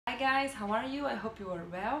guys, how are you? I hope you are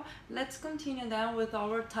well. Let's continue then with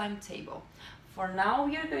our timetable. For now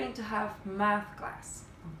we are going to have math class,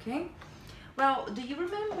 okay? Well, do you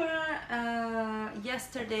remember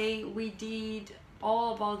yesterday we did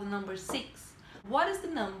all about the number 6? What is the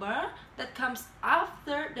number that comes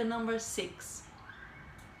after the number 6?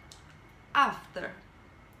 After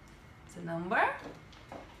the number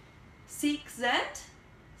 6 and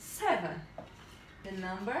 7. The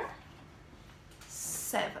number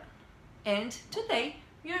 7. And today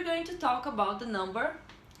we are going to talk about the number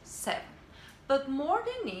 7. But more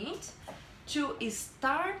than it, to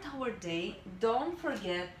start our day, don't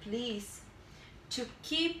forget please to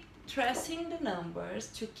keep tracing the numbers,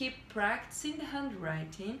 to keep practicing the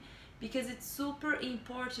handwriting, because it's super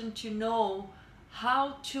important to know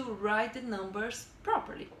how to write the numbers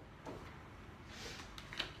properly.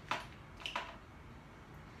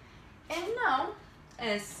 And now,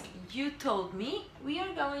 as you told me, we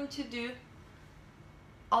are going to do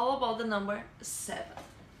all about the number 7.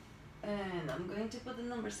 And I'm going to put the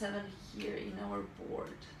number 7 here in our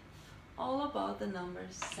board. All about the number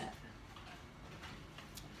 7.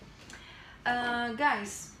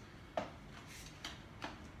 Guys,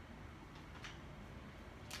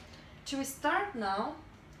 to start now,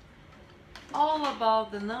 all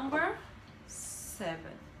about the number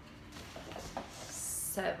 7.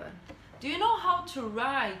 7. Do you know how to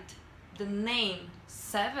write the name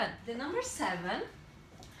 7? The number 7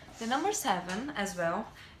 as well,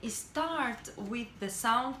 start with the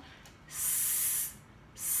sound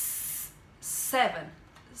 7.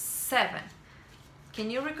 7.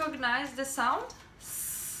 Can you recognize the sound?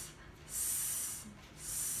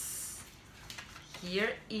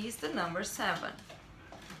 Here is the number 7.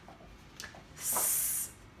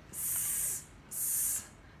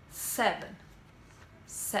 7.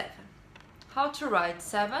 7. How to write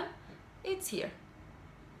 7? It's here.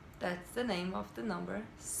 That's the name of the number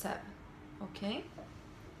 7. Okay?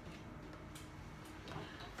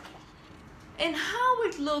 And how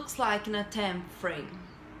it looks like in a time frame.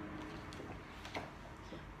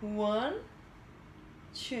 1,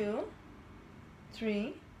 2,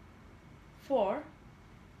 3, 4,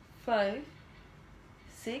 5,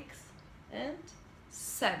 6, and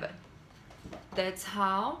 7. That's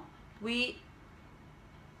how we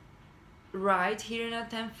write here in a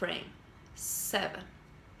time frame. 7.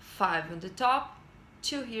 5 on the top,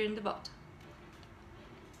 2 here in the bottom.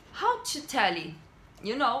 How to tally?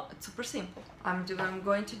 You know, it's super simple. I'm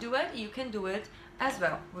going to do it. You can do it as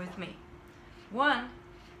well with me. 1,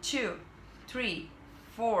 2, 3,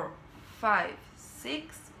 4, 5,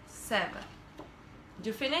 6, 7. Did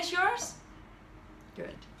you finish yours?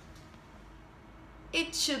 Good.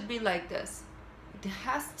 It should be like this. It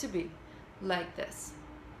has to be like this.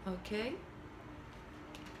 Okay?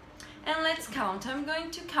 And let's count. I'm going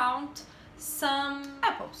to count some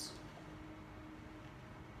apples.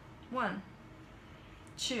 1,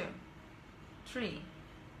 2, 3,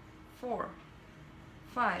 4,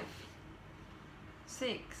 5,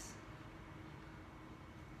 6,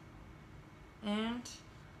 and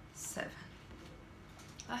 7.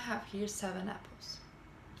 I have here 7 apples.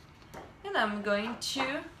 And I'm going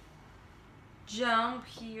to jump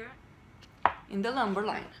here in the number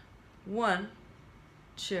line. 1,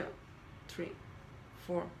 2, 3,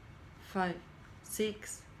 4, 5,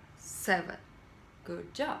 6, 7.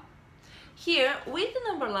 Good job. Here, with the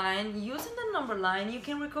number line, using the number line, you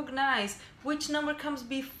can recognize which number comes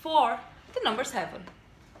before the number 7.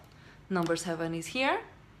 Number 7 is here.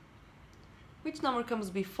 Which number comes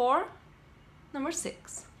before? Number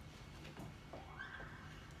 6.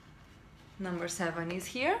 Number 7 is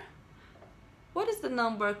here. What is the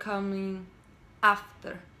number coming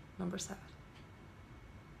after number 7?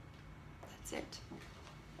 That's it.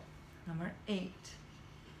 Number 8.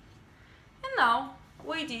 And now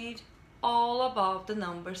we did all about the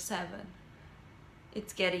number 7.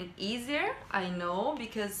 It's getting easier, I know,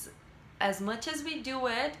 because as much as we do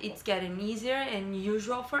it, it's getting easier and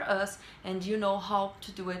usual for us, and you know how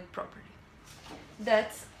to do it properly.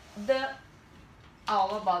 That's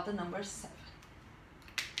all about the number 7.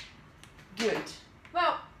 Good.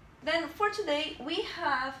 Well, then for today we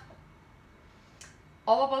have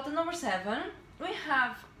all about the number 7. We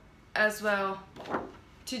have as well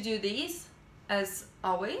to do these as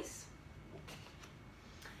always.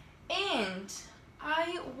 And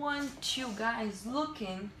I want you guys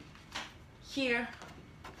looking here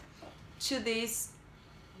to this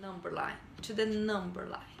number line, to the number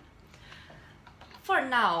line. For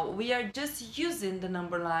now, we are just using the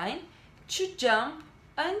number line to jump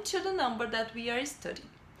into the number that we are studying.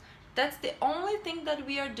 That's the only thing that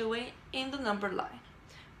we are doing in the number line.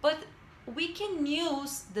 But we can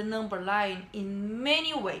use the number line in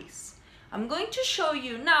many ways. I'm going to show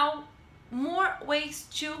you now more ways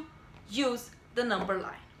to use the number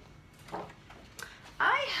line.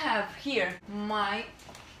 I have here my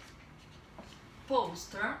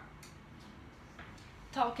poster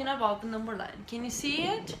talking about the number line. Can you see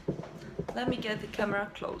it? Let me get the camera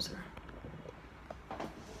closer.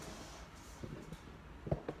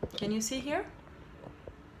 Can you see here?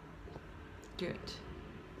 Good.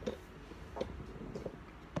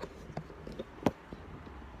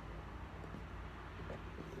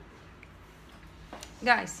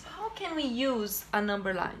 Guys, how can we use a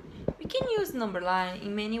number line? We can use number line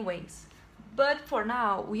in many ways, but for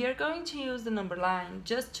now we are going to use the number line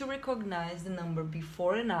just to recognize the number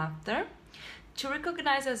before and after, to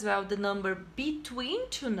recognize as well the number between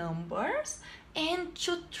two numbers, and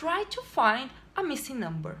to try to find a missing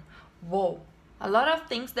number. Whoa, a lot of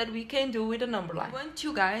things that we can do with a number line. I want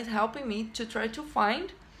you guys helping me to try to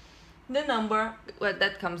find the number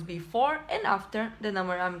that comes before and after the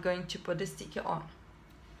number I'm going to put the sticker on.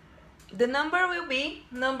 The number will be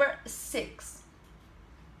number 6.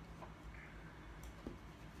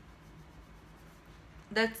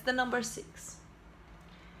 That's the number 6.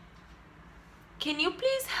 Can you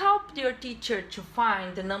please help your teacher to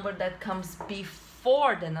find the number that comes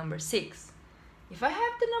before the number 6? If I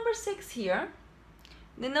have the number 6 here,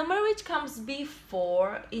 the number which comes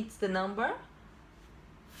before, it's the number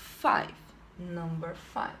 5. Number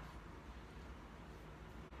 5.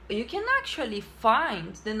 You can actually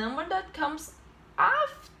find the number that comes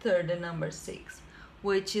after the number 6,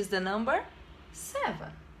 which is the number 7.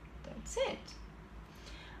 That's it.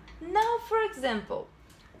 Now, for example,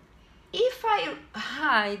 if I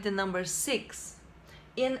hide the number 6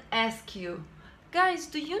 and ask you, guys,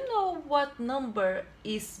 do you know what number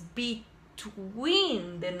is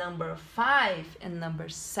between the number 5 and number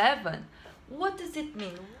 7? What does it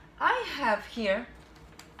mean? I have here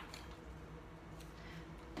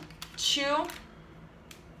 2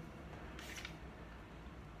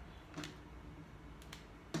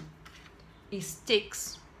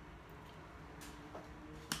 sticks.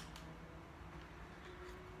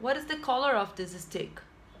 What is the color of this stick?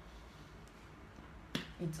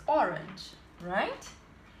 It's orange, right?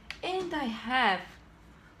 And I have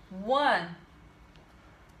 1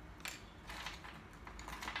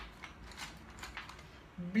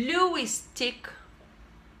 blue stick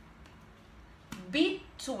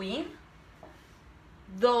between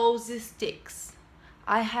those sticks.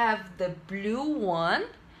 I have the blue one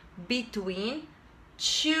between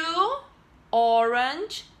 2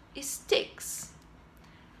 orange sticks.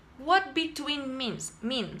 What between means?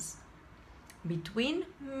 Between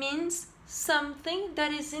means something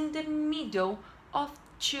that is in the middle of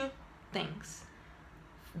 2 things.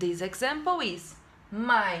 This example is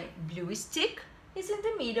my blue stick is in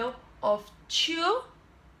the middle of 2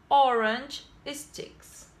 orange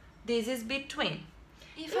sticks. This is between.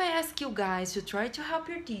 If I ask you guys to try to help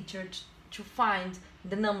your teacher to find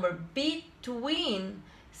the number between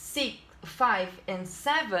 6, 5 and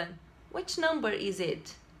 7, which number is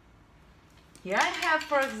it? Here I have,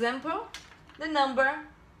 for example, the number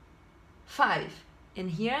 5,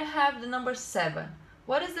 and here I have the number 7.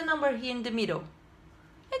 What is the number here in the middle?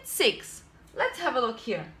 It's 6. Let's have a look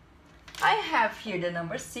here. I have here the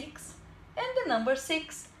number 6, and the number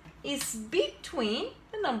 6 is between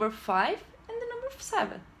the number 5 and the number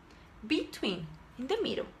 7. Between, in the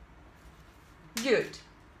middle. Good.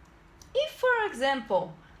 If, for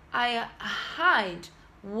example, I hide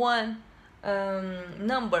one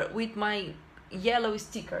number with my yellow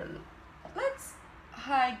sticker, let's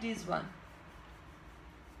hide this one.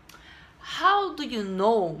 How do you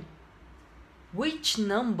know which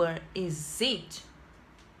number is it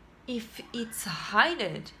if it's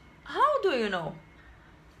hidden? How do you know?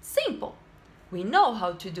 Simple. We know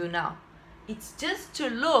how to do now. It's just to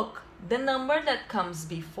look the number that comes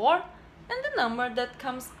before and the number that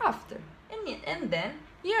comes after. And then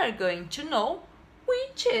you are going to know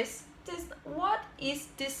which is this, what is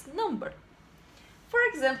this number. For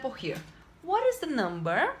example here, what is the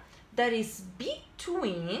number that is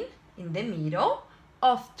between, in the middle,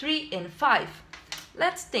 of 3 and 5?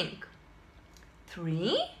 Let's think.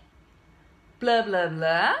 3, blah, blah,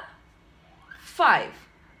 blah, 5.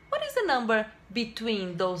 What is the number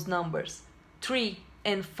between those numbers, 3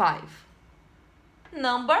 and 5?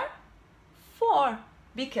 Number 4,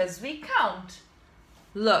 because we count.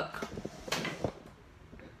 Look.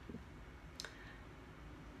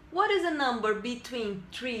 What is the number between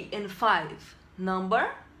 3 and 5? Number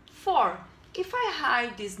 4. If I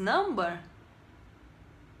hide this number,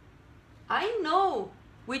 I know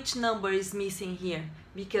which number is missing here.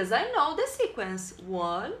 because I know the sequence.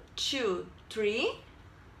 1, 2, 3,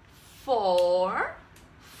 4,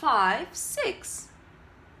 5, 6.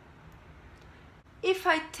 If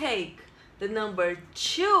I take the number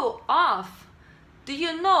 2 off, do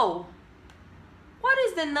you know what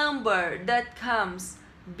is the number that comes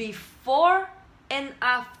before and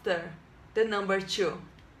after the number 2?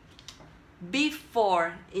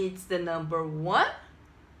 Before it's the number 1,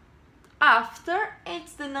 after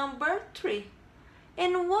it's the number 3.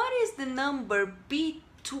 And what is the number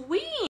between